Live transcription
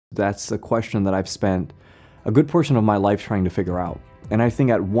That's a question that I've spent a good portion of my life trying to figure out. And I think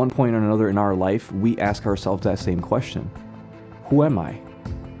at one point or another in our life, we ask ourselves that same question. Who am I?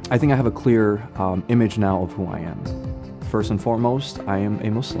 I think I have a clear image now of who I am. First and foremost, I am a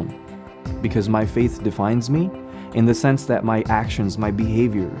Muslim because my faith defines me in the sense that my actions, my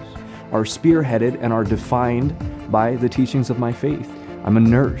behaviors are spearheaded and are defined by the teachings of my faith. I'm a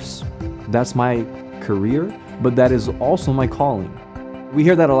nurse. That's my career, but that is also my calling. We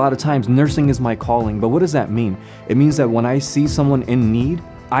hear that a lot of times, nursing is my calling, but what does that mean? It means that when I see someone in need,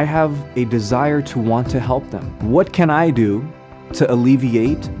 I have a desire to want to help them. What can I do to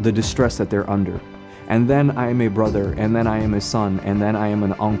alleviate the distress that they're under? And then I am a brother, and then I am a son, and then I am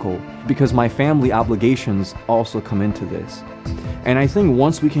an uncle, because my family obligations also come into this. And I think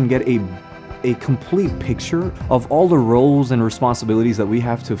once we can get a complete picture of all the roles and responsibilities that we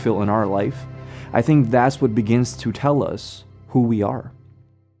have to fill in our life, I think that's what begins to tell us who we are.